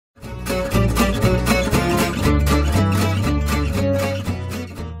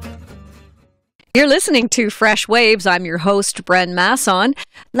You're listening to Fresh Waves. I'm your host, Bren Masson.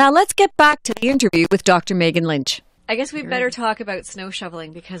 Now let's get back to the interview with Dr. Meagan Lynch. I guess we better talk about snow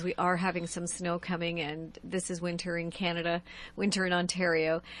shoveling because we are having some snow coming, and this is winter in Canada, winter in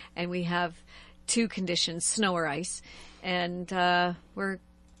Ontario, and we have two conditions, snow or ice, and we're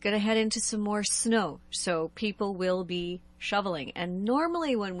going to head into some more snow. So people will be shoveling. And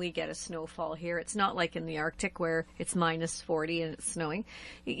normally when we get a snowfall here, it's not like in the Arctic where it's minus 40 and it's snowing.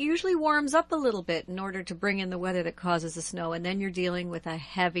 It usually warms up a little bit in order to bring in the weather that causes the snow, and then you're dealing with a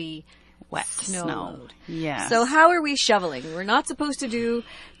heavy wet snow load. Yeah. So how are we shoveling? We're not supposed to do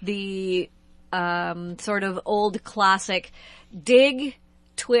the sort of old classic dig,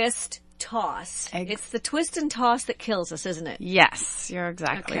 twist, toss. It's the twist and toss that kills us, isn't it? Yes, you're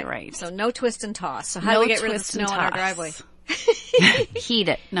exactly right. So no twist and toss. So how do we get rid of the snow on our driveway? Heat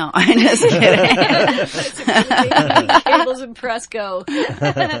it. No, I'm just kidding. Cables and press go.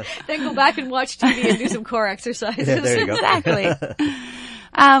 Then go back and watch TV and do some core exercises. Yeah, there you go. Exactly.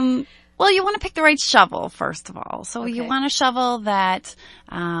 Well, you want to pick the right shovel, first of all. So you want a shovel that,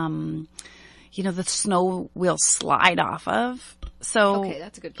 the snow will slide off of. So,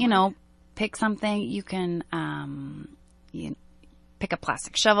 that's a good point. Pick something. You can pick a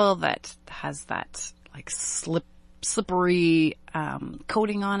plastic shovel that has that like slippery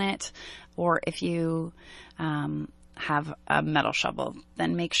coating on it. Or if you have a metal shovel,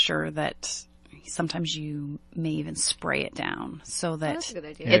 then make sure that sometimes you may even spray it down so that that's a good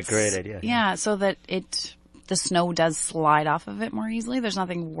idea. It's a great idea. Yeah, so that the snow does slide off of it more easily. There's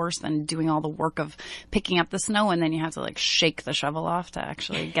nothing worse than doing all the work of picking up the snow and then you have to like shake the shovel off to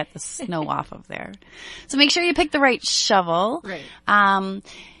actually get the snow off of there. So make sure you pick the right shovel. Right.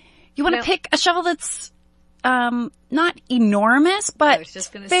 You want to pick a shovel that's not enormous, but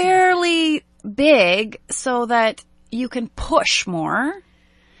fairly big so that you can push more.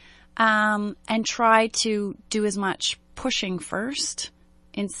 And try to do as much pushing first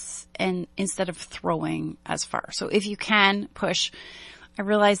instead of throwing as far. So if you can push, I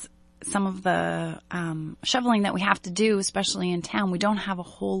realize some of the shoveling that we have to do, especially in town, we don't have a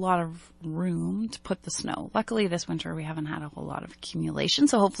whole lot of room to put the snow. Luckily this winter we haven't had a whole lot of accumulation,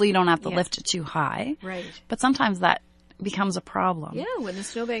 so hopefully you don't have to lift it too high. Right. But sometimes that becomes a problem. Yeah, when the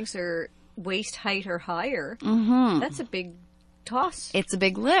snowbanks are waist height or higher, that's a big toss. It's a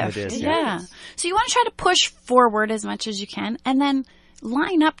big lift. It is, yeah. So you want to try to push forward as much as you can and then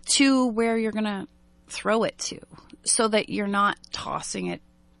line up to where you're going to throw it to so that you're not tossing it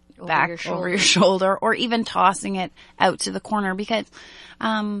back over your shoulder or even tossing it out to the corner because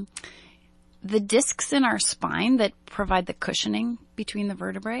the discs in our spine that provide the cushioning between the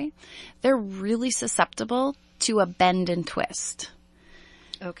vertebrae, they're really susceptible to a bend and twist.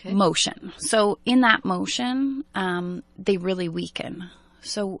 Motion. So in that motion, they really weaken.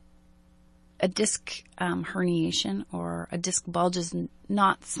 So a disc herniation or a disc bulge is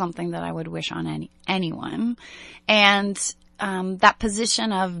not something that I would wish on anyone. And that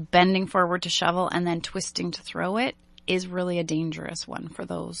position of bending forward to shovel and then twisting to throw it is really a dangerous one for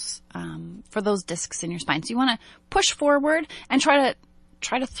those discs in your spine. So you want to push forward and try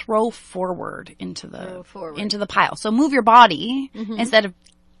to throw forward into the pile. So move your body instead of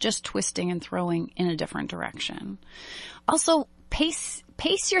just twisting and throwing in a different direction. Also, pace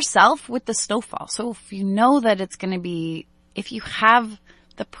yourself with the snowfall. So if you know that it's going to be, if you have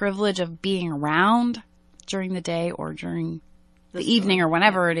the privilege of being around during the day or during the evening or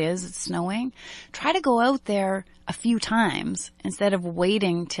whenever it is, it's snowing, try to go out there a few times instead of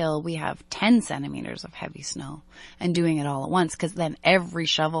waiting till we have 10 centimeters of heavy snow and doing it all at once, because then every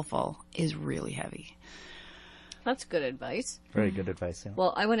shovelful is really heavy. That's good advice. Very good advice, yeah.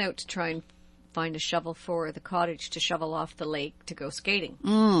 Well, I went out to try and find a shovel for the cottage to shovel off the lake to go skating.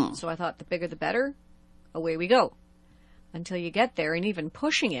 So I thought the bigger the better. Away we go. Until you get there, and even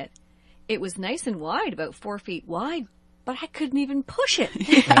pushing it, it was nice and wide, about 4 feet wide, but I couldn't even push it.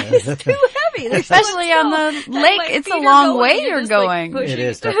 It's too heavy. Especially on the lake, it's a long way you're going. It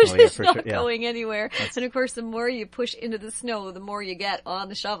is definitely, it's for not sure. Yeah. going anywhere. And of course, the more you push into the snow, the more you get on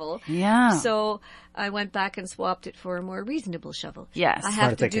the shovel. Yeah. So I went back and swapped it for a more reasonable shovel. Yes. I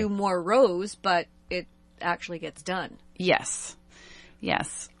have to do more rows, but it actually gets done. Yes.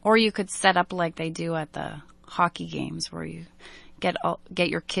 Yes. Or you could set up like they do at the hockey games where you get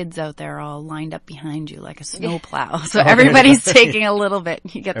your kids out there all lined up behind you like a snowplow. So everybody's taking a little bit.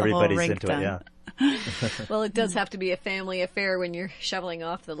 You get the whole rink into done. It, yeah. Well, it does have to be a family affair when you're shoveling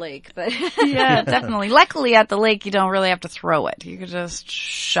off the lake, but yeah, definitely. Luckily at the lake, you don't really have to throw it. You could just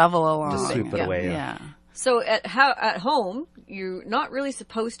shovel along. Just sweep it away. Yeah. So at home, you're not really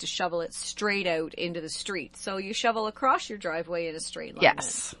supposed to shovel it straight out into the street. So you shovel across your driveway in a straight line.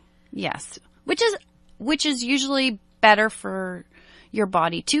 Yes. Yes. which is usually better for your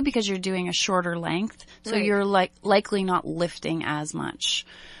body too, because you're doing a shorter length. So you're likely not lifting as much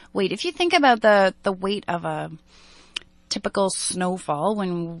weight. If you think about the weight of a typical snowfall,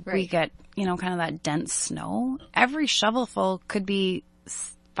 when we get, kind of that dense snow, every shovelful could be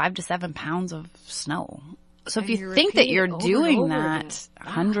 5 to 7 pounds of snow. So if you think that you're doing that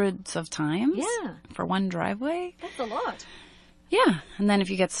hundreds of times for one driveway, that's a lot. Yeah. And then if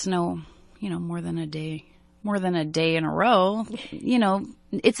you get snow, more than a day in a row,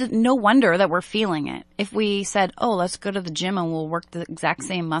 it's no wonder that we're feeling it. If we said, oh, let's go to the gym and we'll work the exact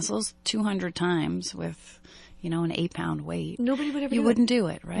same muscles 200 times with, an 8-pound weight. Nobody would ever do it. You wouldn't do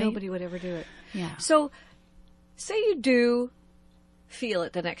it, right? Nobody would ever do it. Yeah. So say you do feel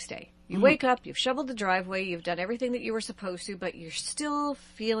it the next day. You wake up, you've shoveled the driveway, you've done everything that you were supposed to, but you're still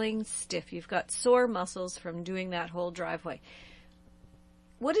feeling stiff. You've got sore muscles from doing that whole driveway.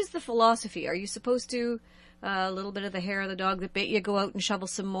 What is the philosophy? Are you supposed to, a little bit of the hair of the dog that bit you, go out and shovel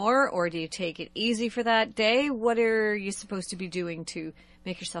some more, or do you take it easy for that day? What are you supposed to be doing to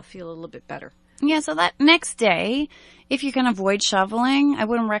make yourself feel a little bit better? Yeah, so that next day, if you can avoid shoveling, I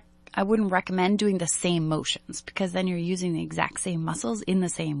wouldn't recommend doing the same motions, because then you're using the exact same muscles in the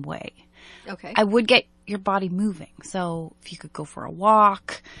same way. Okay. I would get your body moving. So if you could go for a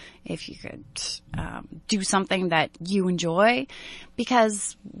walk, if you could do something that you enjoy,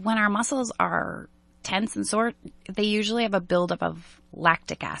 because when our muscles are tense and sore, they usually have a buildup of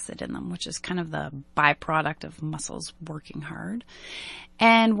lactic acid in them, which is kind of the byproduct of muscles working hard.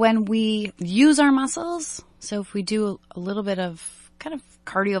 And when we use our muscles, so if we do a little bit of kind of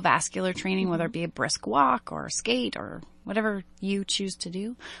cardiovascular training, whether it be a brisk walk or a skate or whatever you choose to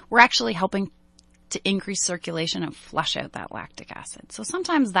do, we're actually helping to increase circulation and flush out that lactic acid. So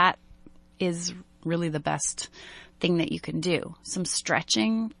sometimes that is really the best thing that you can do. Some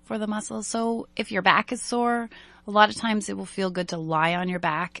stretching for the muscles. So if your back is sore, a lot of times it will feel good to lie on your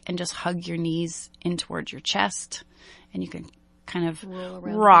back and just hug your knees in towards your chest, and you can kind of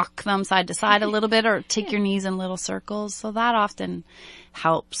rock them side to side a little bit, or take your knees in little circles. So that often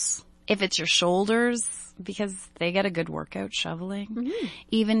helps. If it's your shoulders, because they get a good workout shoveling,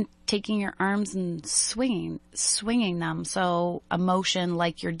 even taking your arms and swinging them. So a motion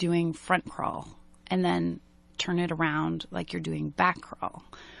like you're doing front crawl, and then turn it around like you're doing back crawl.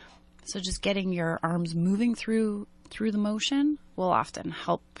 So just getting your arms moving through the motion will often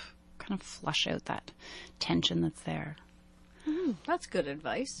help kind of flush out that tension that's there. That's good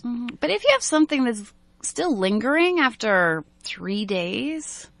advice. But if you have something that's still lingering after 3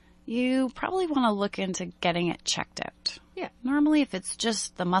 days, you probably want to look into getting it checked out. Yeah. Normally, if it's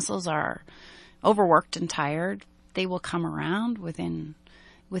just the muscles are overworked and tired, they will come around within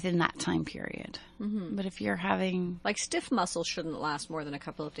that time period. But if you're having... Like stiff muscles shouldn't last more than a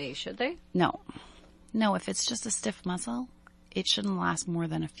couple of days, should they? No, if it's just a stiff muscle, it shouldn't last more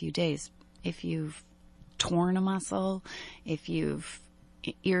than a few days. If you've torn a muscle, if you've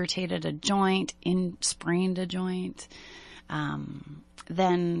irritated a joint, sprained a joint,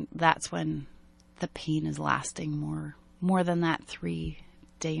 then that's when the pain is lasting more than that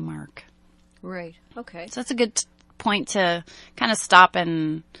 3-day mark. Right. Okay. So that's a good point to kind of stop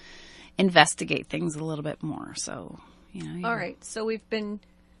and investigate things a little bit more. So, All right. So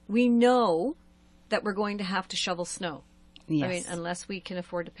we know that we're going to have to shovel snow. Yes. I mean, unless we can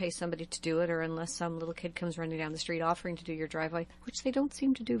afford to pay somebody to do it, or unless some little kid comes running down the street offering to do your driveway, which they don't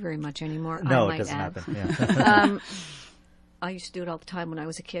seem to do very much anymore. No, I it doesn't add. happen. Yeah. I used to do it all the time when I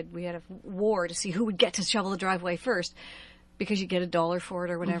was a kid. We had a war to see who would get to shovel the driveway first, because you get $1 for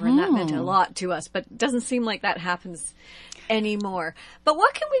it or whatever, and that meant a lot to us. But it doesn't seem like that happens anymore. But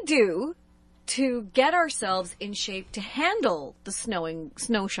what can we do to get ourselves in shape to handle the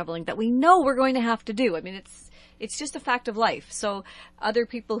snow shoveling that we know we're going to have to do? I mean, it's just a fact of life. So other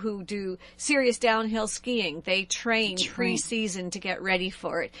people who do serious downhill skiing, they train pre-season to get ready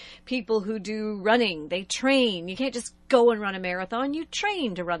for it. People who do running, they train. You can't just go and run a marathon. You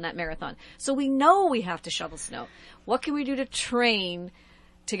train to run that marathon. So we know we have to shovel snow. What can we do to train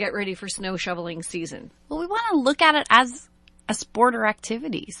to get ready for snow shoveling season? Well, we want to look at it as a sport or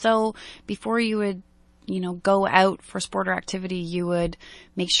activity. So before you would go out for sport or activity, you would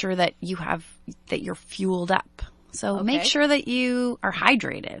make sure that you're fueled up. So make sure that you are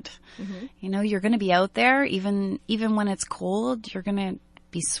hydrated. You're going to be out there, even when it's cold, you're going to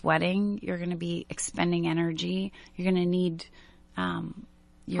be sweating. You're going to be expending energy. You're going to need,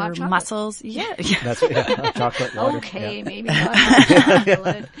 your muscles. Yeah. That's chocolate water. Okay, maybe not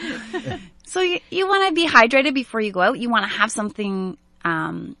chocolate. So you want to be hydrated before you go out. You want to have something,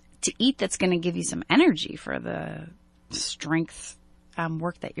 to eat that's going to give you some energy for the strength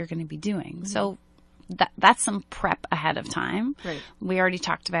work that you're going to be doing. So that's some prep ahead of time. Right. We already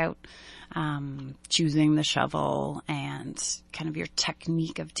talked about choosing the shovel and kind of your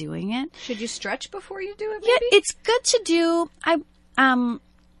technique of doing it. Should you stretch before you do it, maybe? Yeah, it's good to do.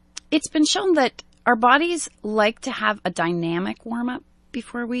 It's been shown that our bodies like to have a dynamic warm-up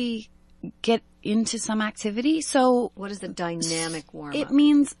before we get into some activity. So what is the dynamic warm-up? it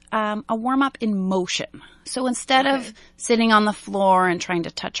means a warm-up in motion. So instead of sitting on the floor and trying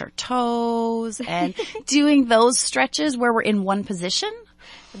to touch our toes and doing those stretches where we're in one position.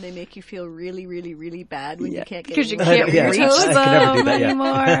 And they make you feel really, really, really bad when you can't get Because you in can't Yeah, reach I could never do them that, yeah.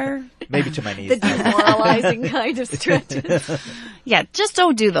 anymore. Maybe to my knees. the demoralizing kind of stretches. Yeah, just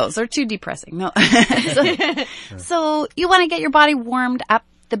don't do those. They're too depressing. No. So you want to get your body warmed up,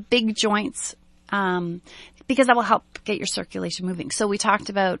 the big joints, because that will help get your circulation moving. So we talked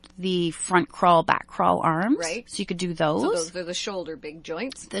about the front crawl, back crawl arms. Right. So you could do those. So those are the shoulder big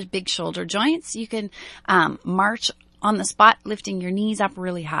joints. The big shoulder joints. You can march on the spot, lifting your knees up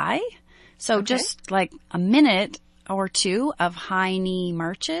really high. So just like a minute or two of high knee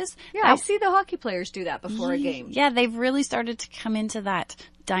marches. Yeah, I see the hockey players do that before a game. Yeah, they've really started to come into that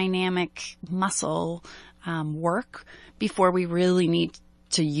dynamic muscle work before we really need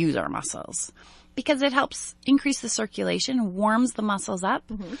to use our muscles. Because it helps increase the circulation, warms the muscles up.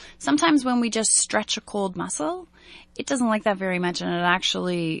 Mm-hmm. Sometimes when we just stretch a cold muscle, it doesn't like that very much, and it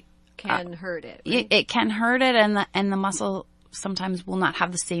actually can hurt it. Right? It can hurt it, and the muscle sometimes will not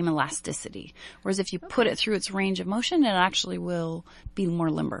have the same elasticity. Whereas if you put it through its range of motion, it actually will be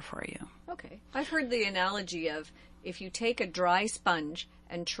more limber for you. Okay. I've heard the analogy of if you take a dry sponge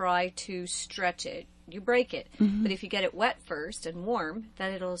and try to stretch it, you break it. Mm-hmm. But if you get it wet first and warm,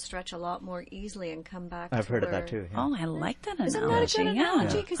 then it'll stretch a lot more easily and come back. I've heard of that too. Yeah. Oh, I like that analogy. Isn't that a good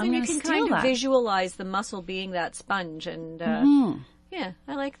analogy? Because then you can kind of visualize the muscle being that sponge. And yeah,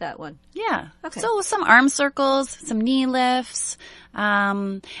 I like that one. Yeah. Okay. So some arm circles, some knee lifts,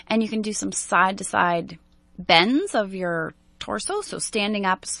 and you can do some side-to-side bends of your torso. So standing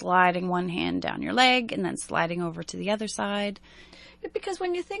up, sliding one hand down your leg, and then sliding over to the other side. Because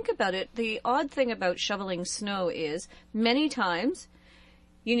when you think about it, the odd thing about shoveling snow is many times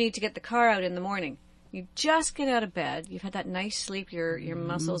you need to get the car out in the morning. You just get out of bed. You've had that nice sleep. Your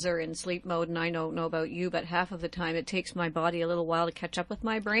muscles are in sleep mode, and I don't know about you, but half of the time it takes my body a little while to catch up with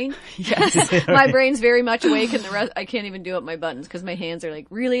my brain. Yes. My brain's very much awake, and the rest I can't even do up my buttons because my hands are like,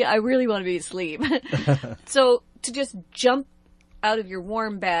 really? I really want to be asleep. So to just jump out of your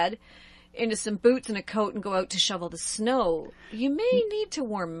warm bed into some boots and a coat and go out to shovel the snow, you may need to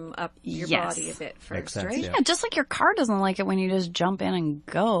warm up your body a bit first, right? Yeah, just like your car doesn't like it when you just jump in and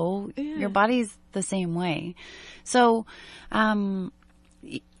go. Yeah. Your body's the same way. So, one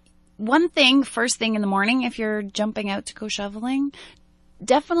thing, first thing in the morning, if you're jumping out to go shoveling,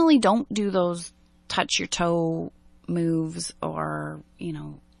 definitely don't do those touch your toe moves or,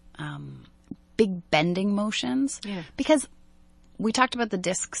 big bending motions. Yeah. Because we talked about the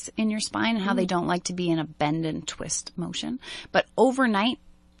discs in your spine and how they don't like to be in a bend and twist motion. But overnight,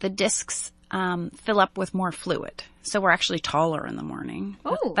 the discs fill up with more fluid. So we're actually taller in the morning.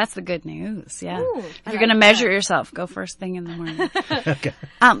 Oh. That's the good news. Yeah. Ooh, if you're going to measure yourself, go first thing in the morning. Okay.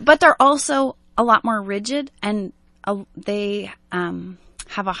 But they're also a lot more rigid, and they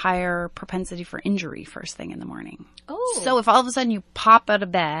have a higher propensity for injury first thing in the morning. Oh. So if all of a sudden you pop out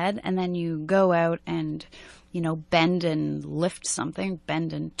of bed and then you go out and bend and lift something,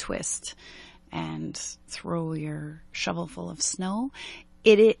 bend and twist, and throw your shovel full of snow,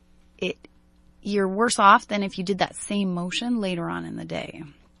 you're worse off than if you did that same motion later on in the day.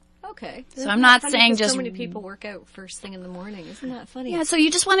 Okay. So I'm not saying just... So many people work out first thing in the morning. Isn't that funny? Yeah, so you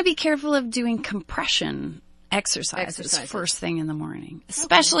just want to be careful of doing compression exercises first thing in the morning,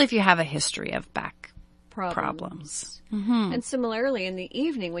 especially if you have a history of back problems. Mm-hmm. And similarly, in the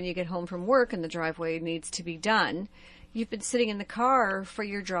evening when you get home from work and the driveway needs to be done, you've been sitting in the car for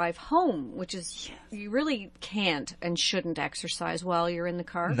your drive home, which is, you really can't and shouldn't exercise while you're in the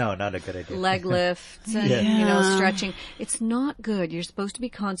car. No, not a good idea. Leg lifts and, stretching. It's not good. You're supposed to be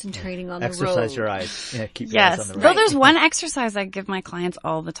concentrating on the road. Exercise your eyes. Yeah, keep your eyes on the road. Though there's one exercise I give my clients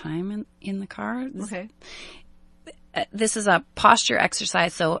all the time in the car. Okay. This is a posture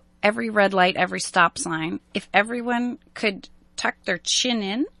exercise, so every red light, every stop sign, if everyone could tuck their chin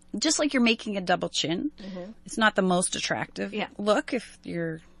in, just like you're making a double chin. Mm-hmm. It's not the most attractive look if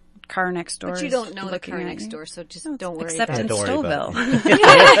your car next door is But you don't know the car next door, so just don't worry about it. Except in Stouffville.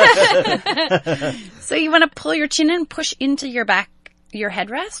 So you want to pull your chin in, push into your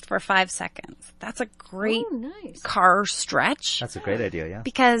headrest for 5 seconds. That's a great car stretch. That's a great idea, yeah.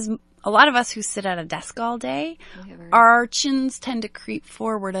 Because a lot of us who sit at a desk all day, our chins tend to creep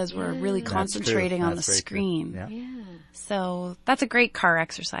forward as we're really concentrating on the screen. Yeah. So that's a great car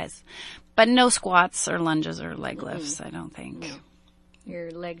exercise. But no squats or lunges or leg lifts, I don't think. No.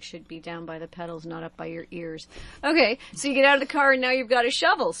 Your legs should be down by the pedals, not up by your ears. Okay, so you get out of the car and now you've got a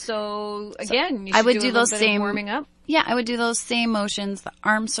shovel. So again, you should do those same warming up. Yeah, I would do those same motions: the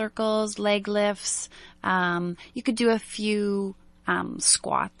arm circles, leg lifts. You could do a few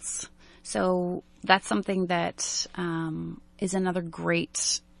squats. So that's something that is another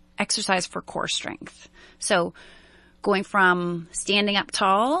great exercise for core strength. So going from standing up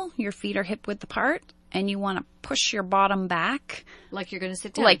tall, your feet are hip width apart, and you want to push your bottom back. Like you're going to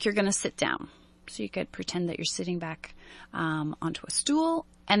sit down. Like you're going to sit down. So you could pretend that you're sitting back onto a stool,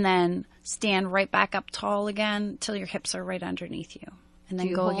 and then stand right back up tall again till your hips are right underneath you. And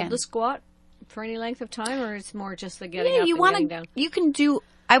then go again. Do you hold the squat for any length of time, or it's more just the getting up and getting down? You can do...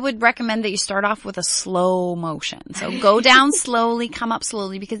 I would recommend that you start off with a slow motion. So go down slowly, come up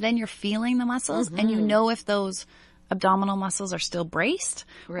slowly, because then you're feeling the muscles, and you know if those abdominal muscles are still braced,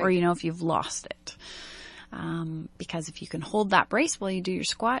 or you know if you've lost it. Because if you can hold that brace while you do your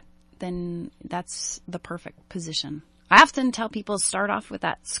squat, then that's the perfect position. I often tell people start off with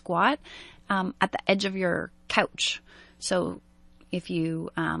that squat at the edge of your couch. So if you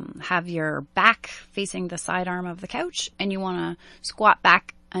have your back facing the side arm of the couch and you want to squat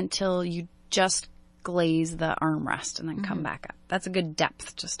back until you just glaze the armrest and then come back up. That's a good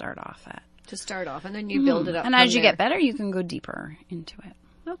depth to start off at. To start off, and then you build it up. And as you get better, you can go deeper into it.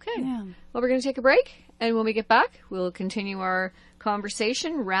 Okay. Yeah. Well, we're going to take a break, and when we get back, we'll continue our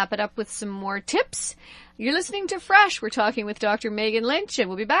conversation, wrap it up with some more tips. You're listening to Fresh. We're talking with Dr. Meagan Lynch, and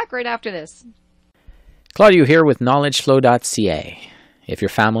we'll be back right after this. Claudio here with knowledgeflow.ca. If your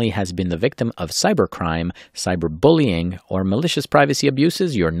family has been the victim of cybercrime, cyberbullying, or malicious privacy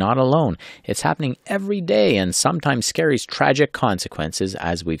abuses, you're not alone. It's happening every day and sometimes carries tragic consequences,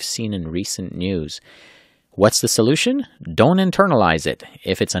 as we've seen in recent news. What's the solution? Don't internalize it.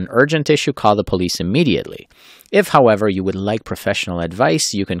 If it's an urgent issue, call the police immediately. If, however, you would like professional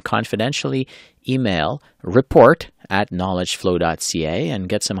advice, you can confidentially email report@knowledgeflow.ca and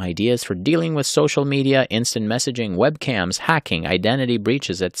get some ideas for dealing with social media, instant messaging, webcams, hacking, identity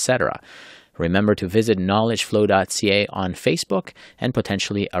breaches, etc. Remember to visit knowledgeflow.ca on Facebook and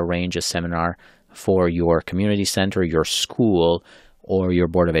potentially arrange a seminar for your community center, your school, or your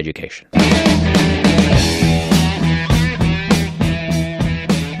Board of Education.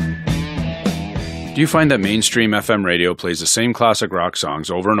 Do you find that mainstream FM radio plays the same classic rock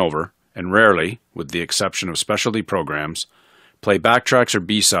songs over and over, and rarely, with the exception of specialty programs, play backtracks or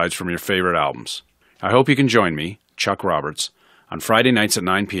B-sides from your favorite albums? I hope you can join me, Chuck Roberts, on Friday nights at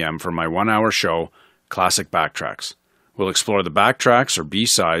 9 p.m. for my one-hour show, Classic Backtracks. We'll explore the backtracks or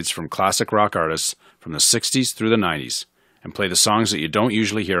B-sides from classic rock artists from the 60s through the 90s, and play the songs that you don't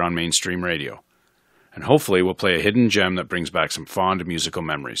usually hear on mainstream radio. And hopefully we'll play a hidden gem that brings back some fond musical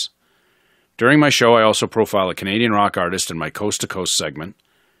memories. During my show, I also profile a Canadian rock artist in my Coast to Coast segment,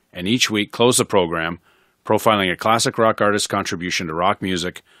 and each week close the program profiling a classic rock artist's contribution to rock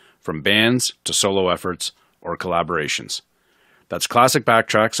music, from bands to solo efforts or collaborations. That's Classic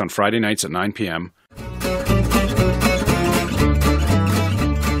Backtracks on Friday nights at 9 p.m.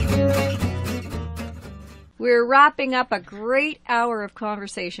 We're wrapping up a great hour of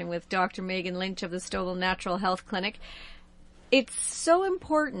conversation with Dr. Meagan Lynch of the Stouffville Natural Health Clinic. It's so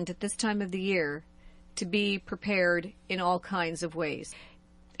important at this time of the year to be prepared in all kinds of ways.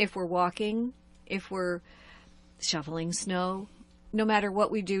 If we're walking, if we're shoveling snow, no matter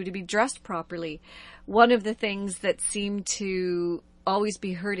what we do, to be dressed properly. One of the things that seem to always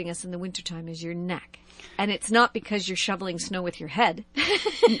be hurting us in the wintertime is your neck. And it's not because you're shoveling snow with your head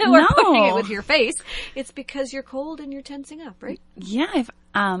or pushing it with your face. It's because you're cold and you're tensing up, right? Yeah.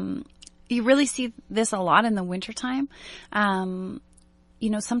 You really see this a lot in the wintertime.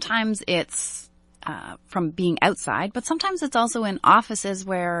 Sometimes it's from being outside, but sometimes it's also in offices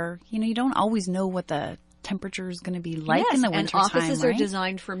where, you don't always know what the temperature is going to be like in the wintertime. And offices are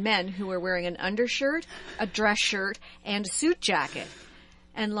designed for men who are wearing an undershirt, a dress shirt, and a suit jacket.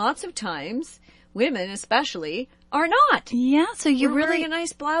 And lots of times, women especially, are not. Yeah, so We're wearing a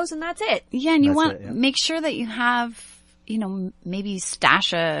nice blouse and that's it. Yeah, and you want to make sure that you have, maybe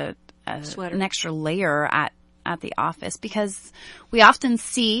stash an extra layer at the office, because we often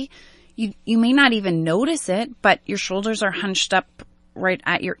see, you may not even notice it, but your shoulders are hunched up right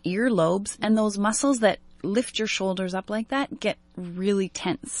at your earlobes, and those muscles that lift your shoulders up like that get really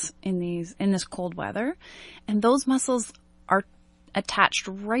tense in this cold weather, and those muscles are attached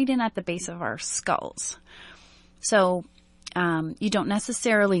right in at the base of our skulls. So You don't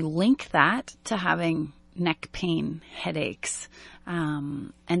necessarily link that to having neck pain, headaches,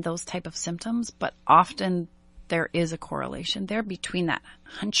 and those type of symptoms, but often there is a correlation there between that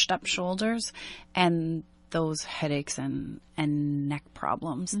hunched up shoulders and those headaches and neck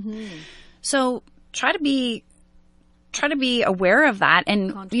problems. Mm-hmm. So try to be aware of that,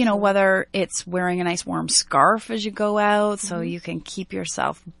 and whether it's wearing a nice warm scarf as you go out, so you can keep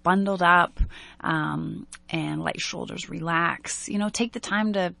yourself bundled up, and let your shoulders relax. Take the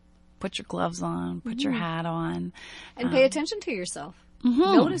time to put your gloves on, put your hat on, and pay attention to yourself.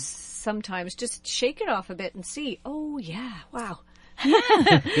 Notice sometimes, just shake it off a bit and see. Oh yeah, wow.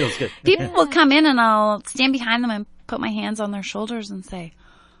 Feels good. People will come in and I'll stand behind them and put my hands on their shoulders and say,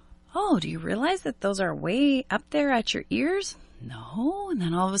 "Oh, do you realize that those are way up there at your ears?" No. And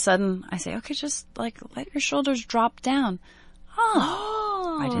then all of a sudden I say, "Okay, just let your shoulders drop down."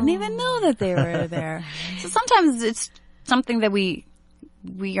 Oh, I didn't even know that they were there. So sometimes it's something that we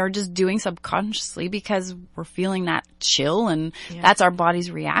are just doing subconsciously because we're feeling that chill, and that's our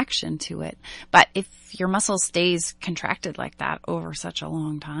body's reaction to it. But if your muscle stays contracted like that over such a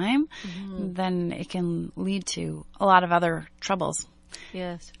long time, then it can lead to a lot of other troubles.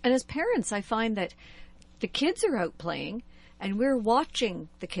 Yes. And as parents, I find that the kids are out playing and we're watching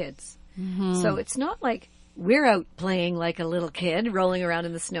the kids. So it's not like we're out playing like a little kid rolling around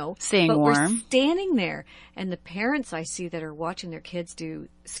in the snow. Staying warm. We're standing there. And the parents I see that are watching their kids do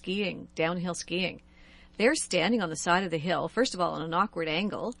skiing, downhill skiing, they're standing on the side of the hill, first of all, on an awkward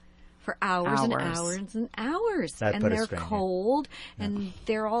angle for hours and hours and hours. And they're cold and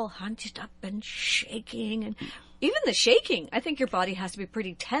they're all hunched up and shaking. And even the shaking, I think your body has to be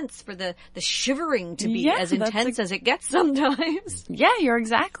pretty tense for the shivering to be as intense as it gets sometimes. Yeah, you're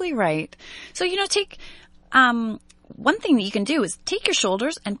exactly right. So, take... one thing that you can do is take your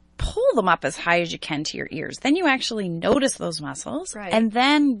shoulders and pull them up as high as you can to your ears. Then you actually notice those muscles, and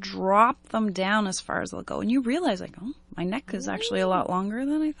then drop them down as far as they'll go. And you realize, oh, my neck is actually a lot longer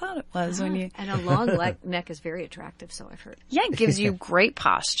than I thought it was. And a long neck is very attractive, so I've heard. Yeah, it gives you great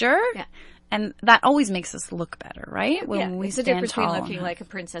posture. Yeah. And that always makes us look better, right? When we it's the difference between looking like a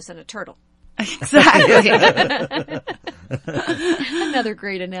princess and a turtle. Exactly. Another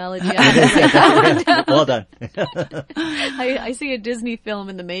great analogy. Well done. I see a Disney film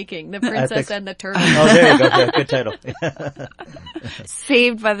in the making, The Princess and the Turtle. Oh, there you go. Yeah, good title.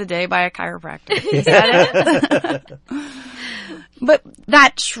 Saved by the day by a chiropractor. Is that it? But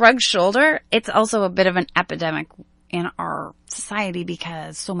that shrugged shoulder, it's also a bit of an epidemic in our society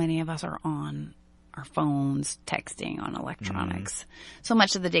because so many of us are on our phones, texting, on electronics so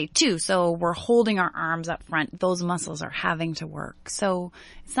much of the day too. So we're holding our arms up front. Those muscles are having to work. So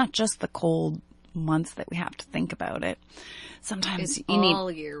it's not just the cold months that we have to think about it. Sometimes you need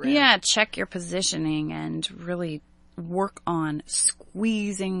all year round. Yeah, check your positioning and really work on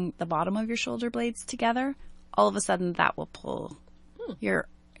squeezing the bottom of your shoulder blades together. All of a sudden that will pull your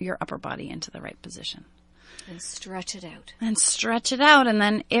upper body into the right position. And stretch it out. And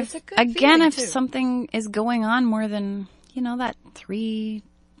then if something is going on more than, that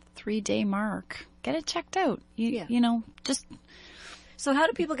 3-day mark, get it checked out. Just. So how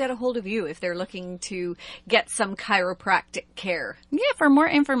do people get a hold of you if they're looking to get some chiropractic care? Yeah, for more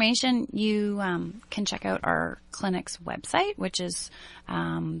information, you can check out our clinic's website, which is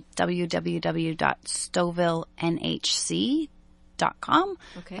www.stouffville.nhc.com.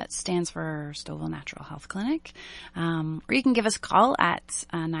 Okay. That stands for Stouffville Natural Health Clinic. Or you can give us a call at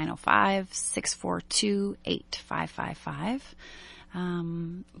 905-642-8555.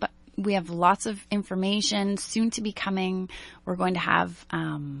 But we have lots of information soon to be coming. We're going to have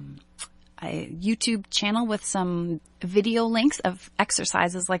a YouTube channel with some video links of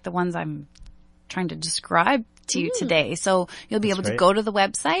exercises like the ones I'm trying to describe to you today. So you'll be able to go to the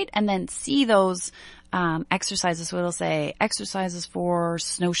website and then see those exercises. So it'll say exercises for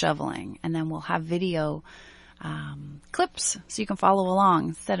snow shoveling, and then we'll have video clips so you can follow along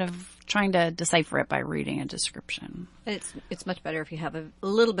instead of trying to decipher it by reading a description. It's much better if you have a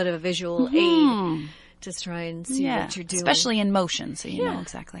little bit of a visual aid to try and see what you're doing. Especially in motion, so you know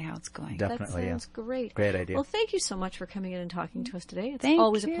exactly how it's going. Definitely, that sounds great. Great idea. Well, thank you so much for coming in and talking to us today. It's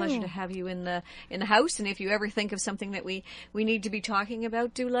always a pleasure to have you in the house. And if you ever think of something that we need to be talking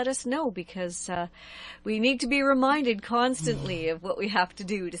about, do let us know, because we need to be reminded constantly of what we have to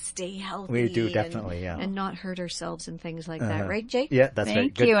do to stay healthy. We do, definitely, and not hurt ourselves and things like that, right, Jake? Yeah, that's right.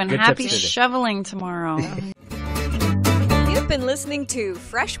 Thank you, and happy shoveling tomorrow. You've been listening to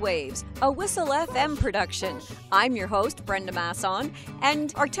Fresh Waves, a Whistle FM production. I'm your host, Brenda Masson,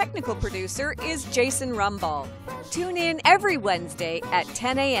 and our technical producer is Jason Rumball. Tune in every Wednesday at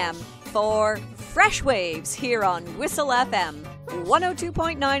 10 a.m. for Fresh Waves here on Whistle FM,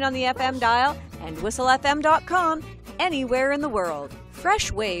 102.9 on the FM dial and whistlefm.com anywhere in the world.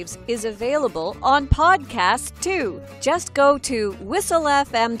 Fresh Waves is available on podcast too. Just go to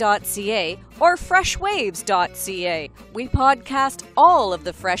whistlefm.ca or freshwaves.ca. We podcast all of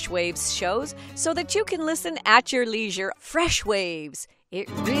the Fresh Waves shows so that you can listen at your leisure. Fresh Waves. It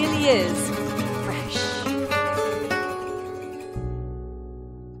really is